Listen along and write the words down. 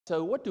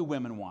So what do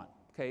women want?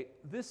 Okay,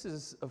 this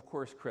is, of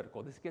course,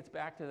 critical. This gets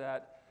back to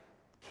that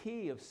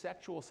key of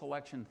sexual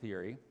selection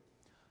theory,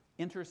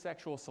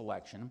 intersexual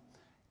selection.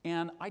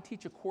 And I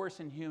teach a course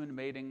in human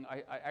mating.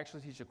 I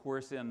actually teach a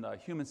course in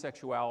human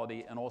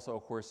sexuality and also a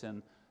course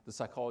in the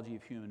psychology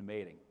of human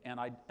mating. And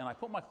I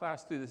put my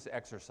class through this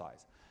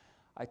exercise.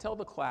 I tell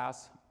the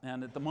class,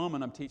 and at the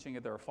moment I'm teaching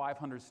it, there are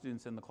 500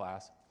 students in the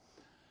class,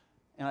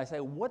 and I say,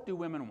 what do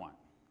women want?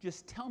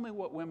 Just tell me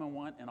what women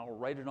want and I'll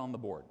write it on the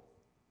board.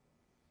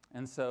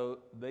 And so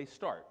they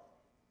start.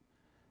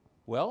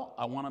 Well,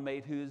 I want a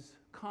mate who's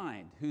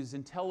kind, who's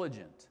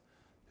intelligent,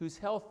 who's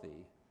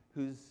healthy,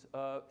 who's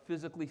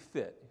physically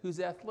fit, who's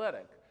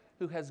athletic,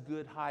 who has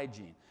good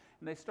hygiene.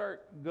 And they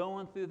start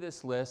going through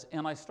this list,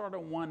 and I start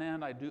on one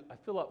end, I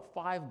fill up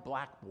 5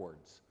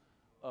 blackboards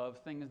of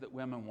things that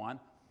women want,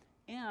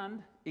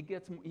 and it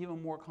gets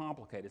even more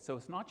complicated. So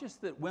it's not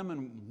just that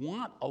women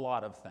want a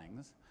lot of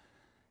things,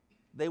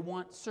 they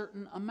want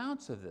certain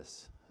amounts of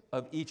this,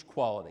 of each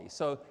quality.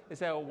 So they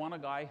say, I want a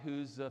guy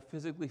who's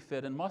physically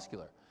fit and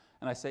muscular.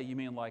 And I say, you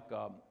mean like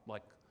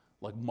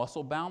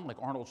muscle bound, like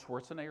Arnold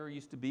Schwarzenegger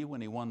used to be when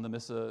he won the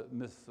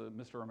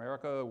Mr.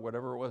 America, or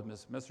whatever it was,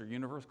 Mr.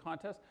 Universe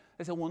contest?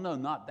 They said, well, no,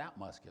 not that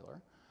muscular.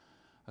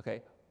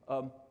 Okay,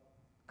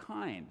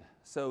 kind.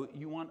 So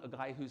you want a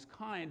guy who's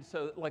kind.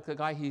 So like the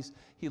guy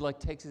he like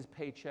takes his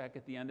paycheck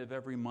at the end of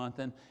every month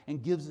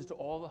and gives it to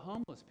all the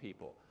homeless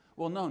people.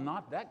 Well, no,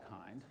 not that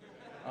kind.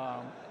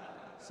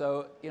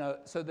 So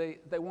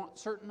they want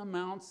certain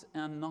amounts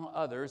and not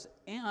others,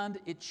 and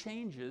it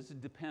changes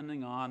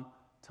depending on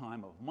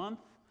time of month,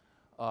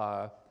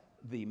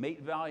 the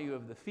mate value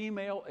of the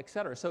female, et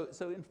cetera. So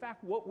in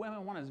fact, what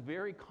women want is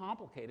very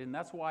complicated, and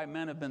that's why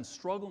men have been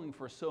struggling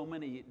for so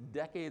many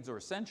decades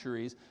or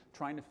centuries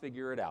trying to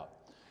figure it out.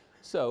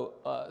 So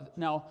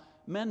now,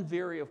 men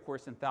vary, of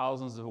course, in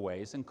thousands of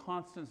ways, and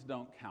constants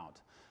don't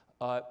count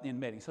in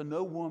mating. So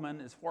no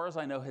woman, as far as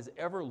I know, has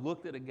ever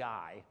looked at a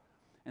guy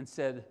and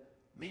said,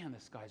 man,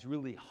 this guy's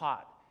really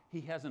hot.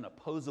 He has an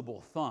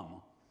opposable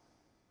thumb.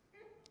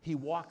 He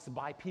walks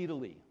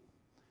bipedally.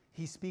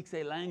 He speaks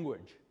a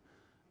language.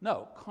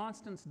 No,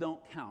 constants don't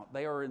count.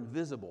 They are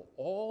invisible.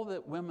 All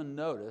that women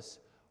notice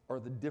are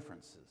the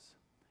differences.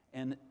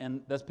 And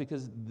that's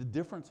because the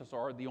differences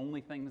are the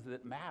only things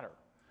that matter.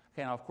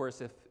 Okay, now, of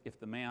course, if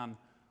the man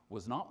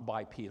was not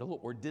bipedal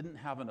or didn't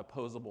have an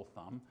opposable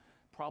thumb,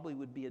 probably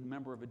would be a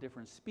member of a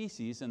different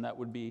species, and that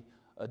would be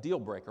a deal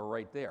breaker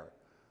right there.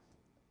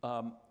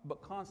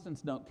 But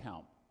constants don't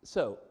count.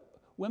 So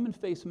women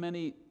face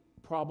many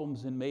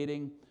problems in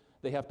mating.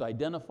 They have to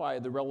identify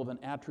the relevant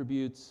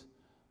attributes.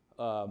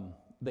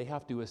 They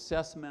have to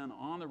assess men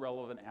on the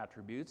relevant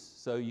attributes.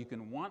 So you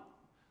can want,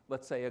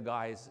 let's say, a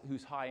guy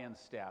who's high in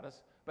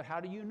status, but how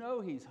do you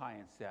know he's high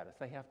in status?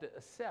 They have to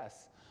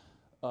assess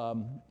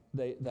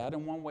that,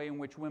 and one way in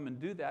which women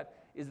do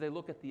that is they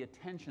look at the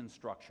attention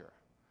structure.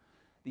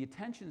 The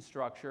attention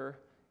structure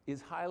is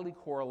highly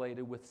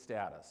correlated with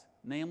status.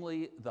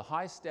 Namely, the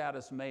high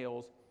status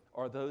males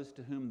are those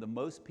to whom the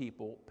most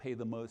people pay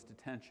the most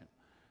attention.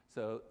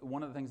 So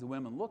one of the things that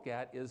women look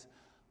at is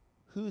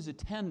who's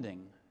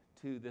attending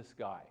to this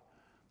guy.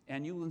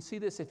 And you can see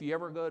this if you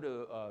ever go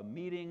to a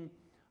meeting.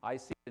 I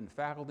see it in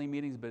faculty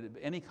meetings, but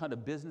any kind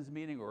of business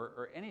meeting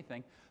or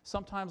anything,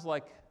 sometimes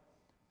like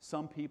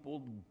some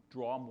people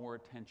draw more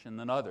attention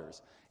than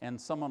others. And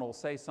someone will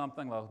say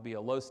something, there'll be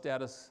a low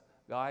status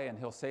guy, and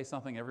he'll say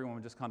something,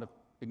 everyone just kind of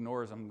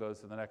ignores him and goes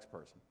to the next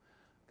person.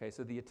 Okay,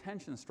 so the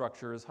attention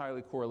structure is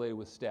highly correlated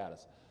with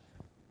status.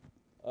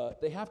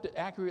 They have to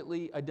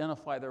accurately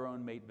identify their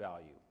own mate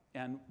value,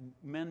 and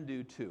men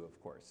do too, of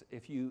course.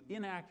 If you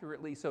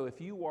inaccurately, so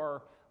if you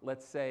are,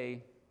 let's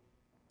say,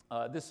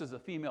 this is a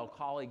female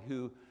colleague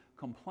who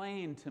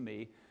complained to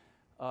me.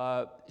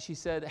 She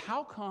said,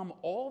 how come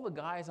all the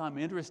guys I'm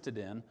interested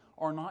in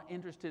are not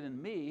interested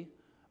in me,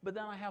 but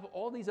then I have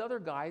all these other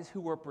guys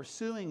who are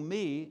pursuing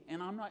me,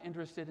 and I'm not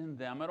interested in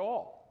them at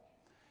all?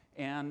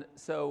 And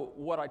so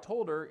what I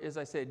told her is,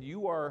 I said,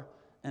 you are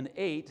an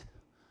 8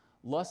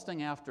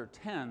 lusting after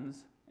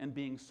 10s and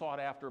being sought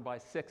after by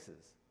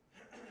 6s.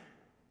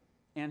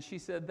 And she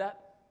said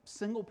that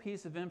single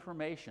piece of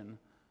information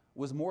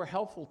was more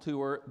helpful to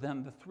her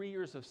than the 3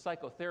 years of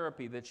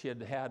psychotherapy that she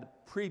had had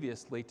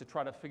previously to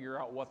try to figure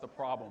out what the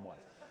problem was.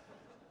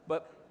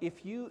 But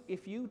if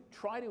you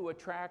try to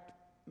attract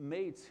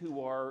mates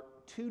who are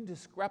too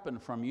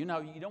discrepant from you, now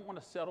you don't want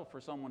to settle for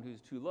someone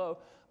who's too low,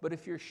 but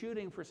if you're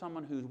shooting for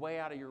someone who's way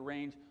out of your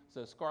range,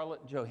 so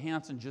Scarlett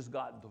Johansson just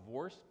got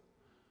divorced,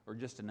 or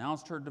just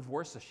announced her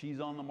divorce, so she's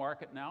on the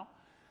market now.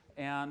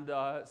 And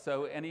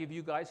so any of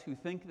you guys who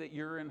think that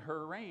you're in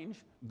her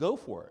range, go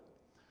for it,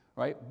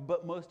 right?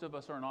 But most of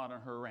us are not in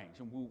her range,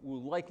 and we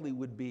likely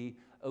would be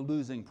a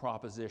losing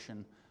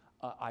proposition,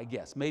 I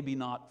guess. Maybe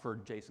not for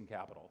Jason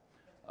Capital.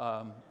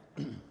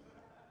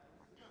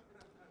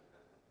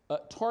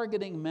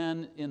 Targeting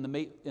men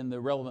in the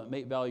relevant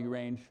mate value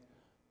range,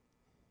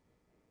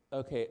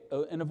 okay,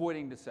 and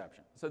avoiding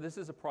deception. So this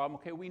is a problem.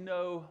 Okay, we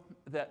know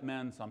that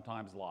men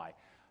sometimes lie.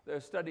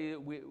 There's a study,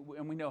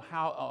 and we know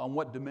how, on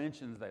what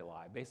dimensions they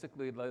lie.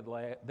 Basically,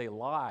 they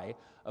lie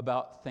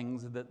about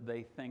things that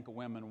they think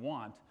women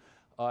want.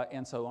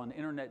 And so on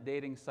internet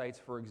dating sites,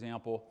 for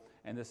example,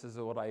 and this is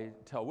what I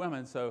tell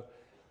women, so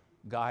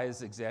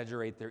guys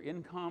exaggerate their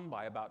income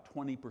by about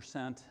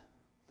 20%.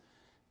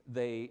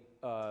 They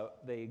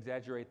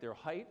exaggerate their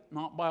height,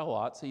 not by a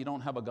lot, so you don't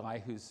have a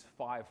guy who's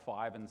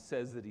 5'5" and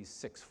says that he's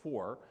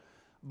 6'4",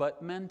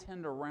 but men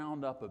tend to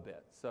round up a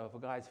bit. So if a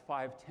guy's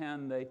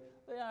 5'10", they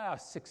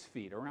 6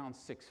 feet, around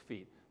 6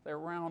 feet. They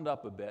round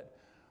up a bit.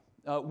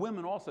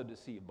 Women also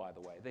deceive, by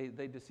the way.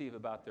 They deceive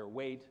about their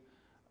weight,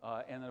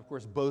 and then of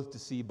course both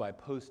deceive by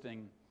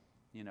posting,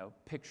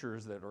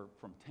 pictures that are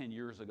from 10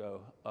 years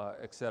ago,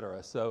 et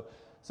cetera. So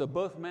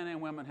both men and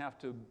women have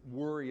to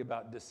worry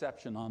about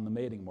deception on the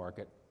mating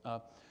market.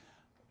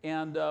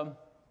 And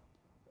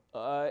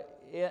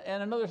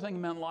another thing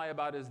men lie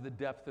about is the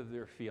depth of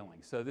their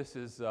feelings. So this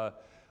is,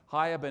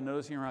 hi, I've been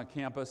noticing around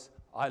campus,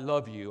 I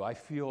love you, I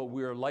feel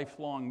we're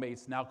lifelong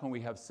mates, now can we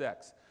have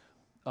sex?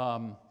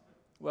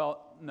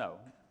 Well, no.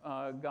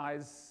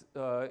 Guys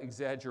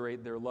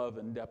exaggerate their love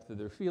and depth of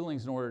their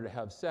feelings in order to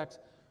have sex.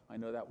 I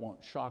know that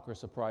won't shock or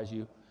surprise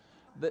you.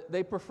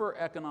 They prefer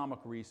economic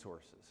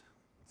resources.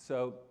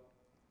 So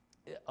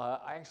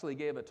I actually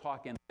gave a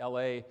talk in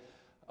LA,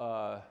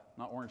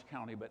 not Orange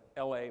County, but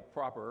LA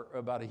proper,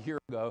 about a year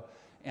ago,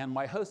 and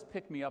my host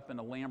picked me up in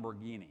a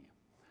Lamborghini.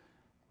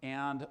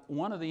 And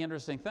one of the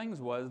interesting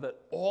things was that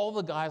all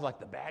the guys, like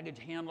the baggage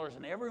handlers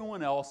and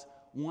everyone else,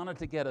 wanted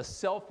to get a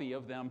selfie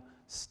of them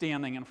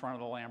standing in front of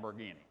the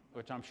Lamborghini,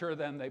 which I'm sure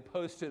then they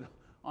posted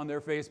on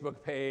their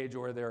Facebook page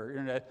or their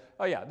internet.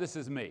 Oh yeah, this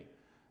is me,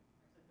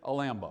 a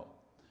Lambo.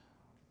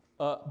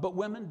 But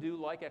women do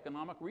like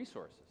economic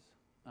resources.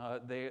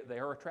 They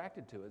are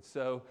attracted to it.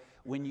 So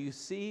when you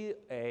see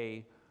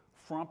a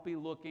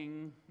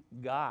frumpy-looking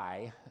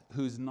guy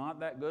who's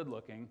not that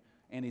good-looking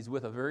and he's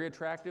with a very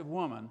attractive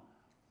woman,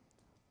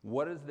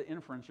 what is the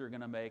inference you're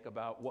going to make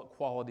about what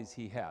qualities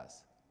he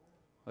has?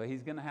 Well,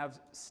 he's going to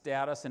have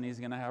status and he's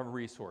going to have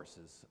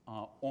resources,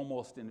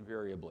 almost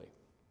invariably.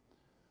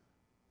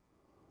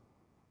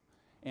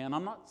 And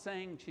I'm not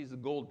saying she's a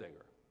gold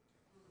digger,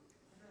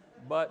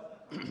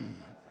 but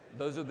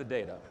those are the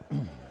data.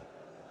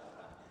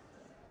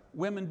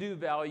 Women do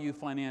value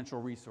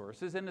financial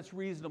resources, and it's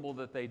reasonable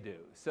that they do.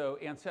 So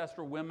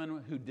ancestral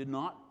women who did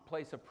not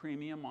place a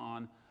premium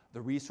on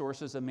the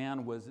resources a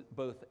man was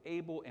both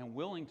able and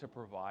willing to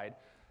provide,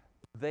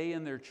 they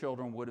and their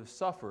children would have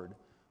suffered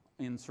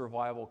in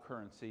survival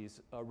currencies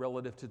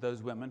relative to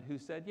those women who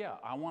said, yeah,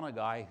 I want a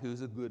guy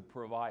who's a good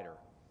provider.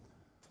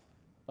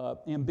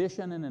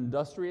 Ambition and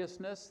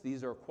industriousness,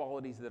 these are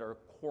qualities that are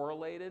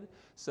correlated.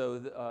 So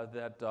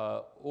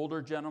that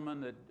older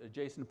gentleman that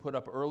Jason put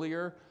up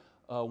earlier,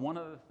 one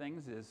of the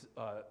things is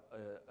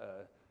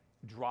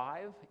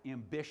drive,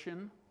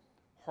 ambition,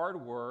 hard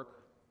work.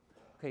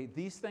 Okay,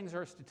 these things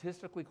are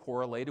statistically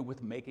correlated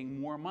with making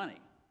more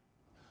money,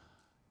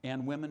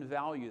 and women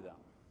value them.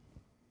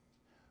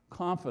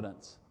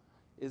 Confidence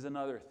is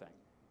another thing.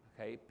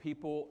 Okay,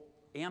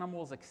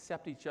 animals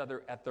accept each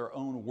other at their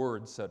own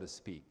words, so to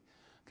speak.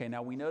 Okay,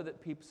 now we know that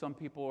some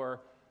people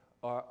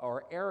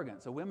are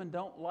arrogant, so women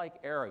don't like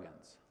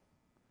arrogance.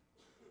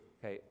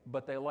 Okay,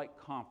 but they like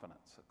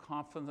confidence.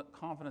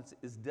 Confidence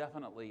is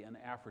definitely an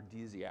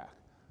aphrodisiac.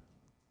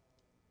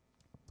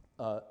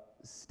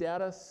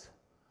 Status,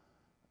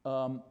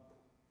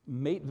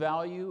 mate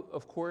value,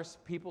 of course,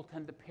 people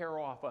tend to pair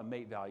off on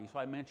mate value. So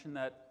I mentioned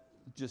that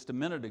just a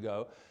minute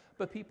ago,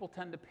 but people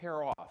tend to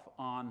pair off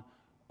on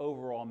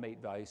overall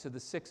mate value. So the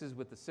 6s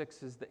with the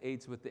 6s, the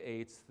 8s with the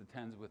 8s, the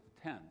 10s with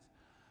the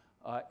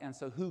 10s. And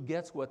so who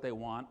gets what they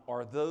want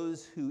are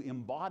those who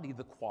embody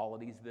the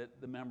qualities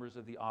that the members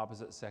of the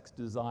opposite sex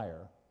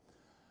desire.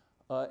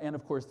 And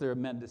of course, there are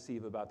men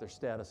deceive about their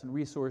status and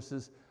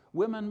resources.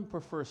 Women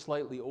prefer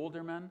slightly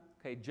older men,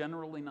 okay,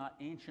 generally not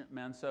ancient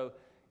men. So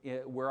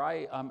where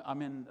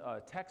I'm in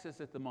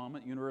Texas at the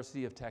moment,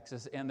 University of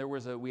Texas, and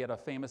we had a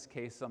famous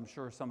case, I'm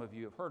sure some of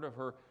you have heard of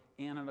her,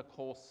 Anna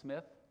Nicole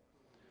Smith.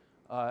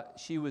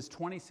 She was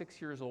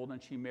 26 years old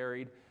and she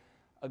married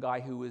a guy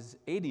who was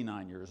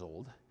 89 years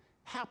old,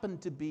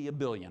 happened to be a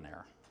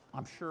billionaire.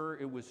 I'm sure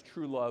it was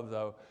true love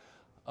though.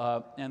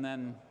 And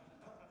then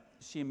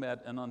she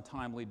met an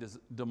untimely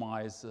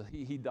demise.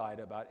 He died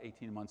about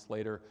 18 months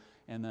later,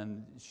 and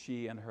then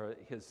she and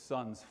his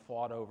sons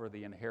fought over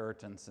the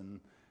inheritance, and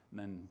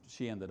then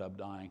she ended up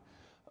dying.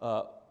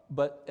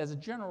 But as a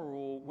general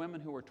rule, women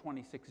who are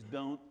 26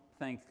 don't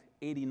think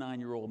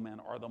 89-year-old men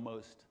are the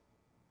most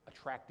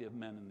attractive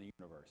men in the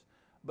universe.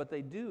 But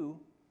they do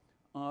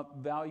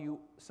value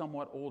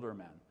somewhat older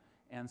men.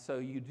 And so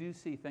you do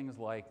see things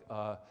like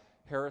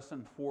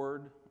Harrison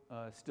Ford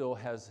still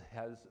has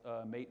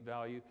mate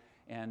value,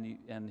 and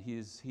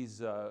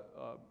he's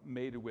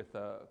mated with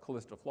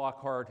Calista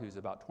Flockhart, who's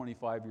about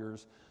 25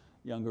 years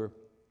younger.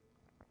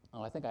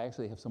 I think I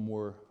actually have some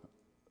more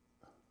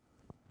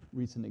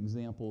recent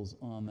examples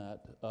on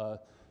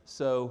that.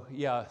 So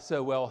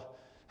well,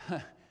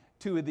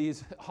 two of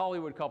these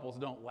Hollywood couples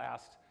don't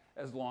last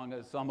as long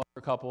as some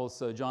other couples.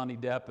 So Johnny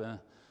Depp and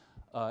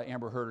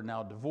Amber Heard are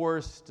now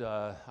divorced.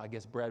 I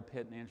guess Brad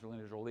Pitt and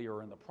Angelina Jolie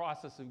are in the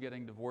process of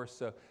getting divorced.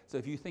 So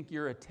if you think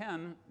you're a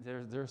 10,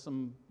 there's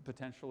some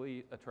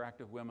potentially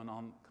attractive women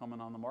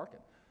coming on the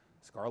market.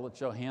 Scarlett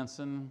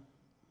Johansson,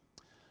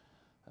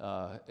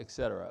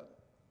 etc.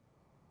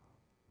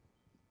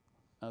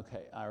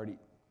 Okay, I already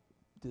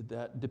did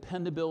that.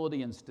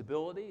 Dependability and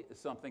stability is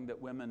something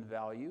that women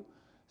value.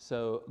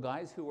 So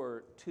guys who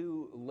are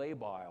too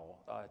labile,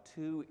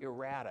 too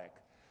erratic,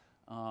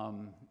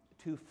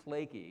 too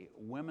flaky,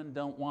 women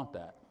don't want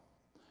that.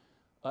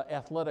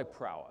 Athletic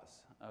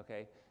prowess,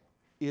 okay,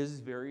 is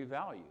very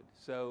valued.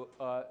 So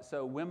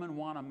women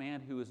want a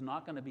man who is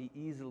not going to be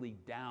easily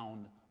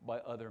downed by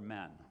other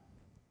men.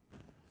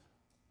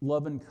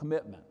 Love and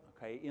commitment,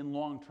 okay, in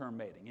long-term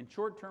mating. In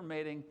short-term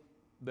mating,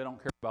 they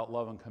don't care about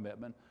love and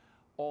commitment.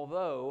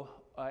 Although,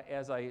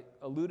 as I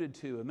alluded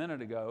to a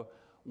minute ago,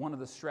 one of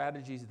the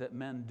strategies that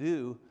men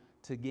do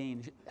to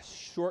gain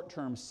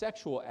short-term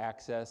sexual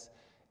access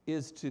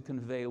is to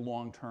convey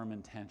long-term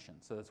intention.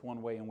 So that's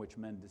one way in which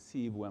men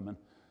deceive women.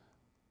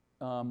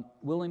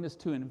 Willingness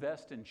to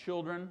invest in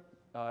children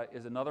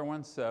is another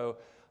one. So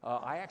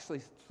I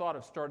actually thought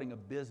of starting a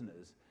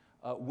business.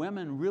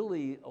 Women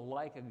really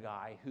like a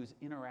guy who's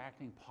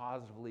interacting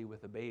positively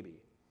with a baby.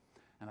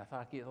 And I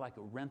thought, like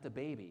a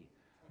rent-a-baby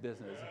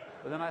business.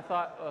 But then I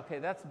thought, okay,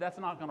 that's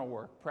not going to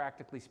work,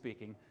 practically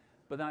speaking.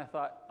 But then I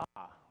thought,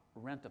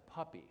 rent a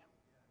puppy.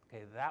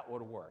 Okay, that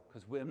would work.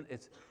 Because women,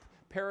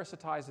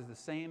 parasitizes the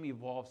same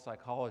evolved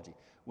psychology.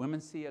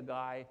 Women see a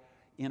guy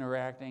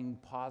interacting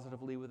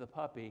positively with a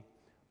puppy,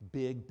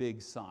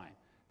 big sign.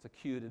 It's a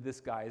cue that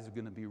this guy is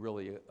going to be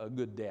really a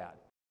good dad.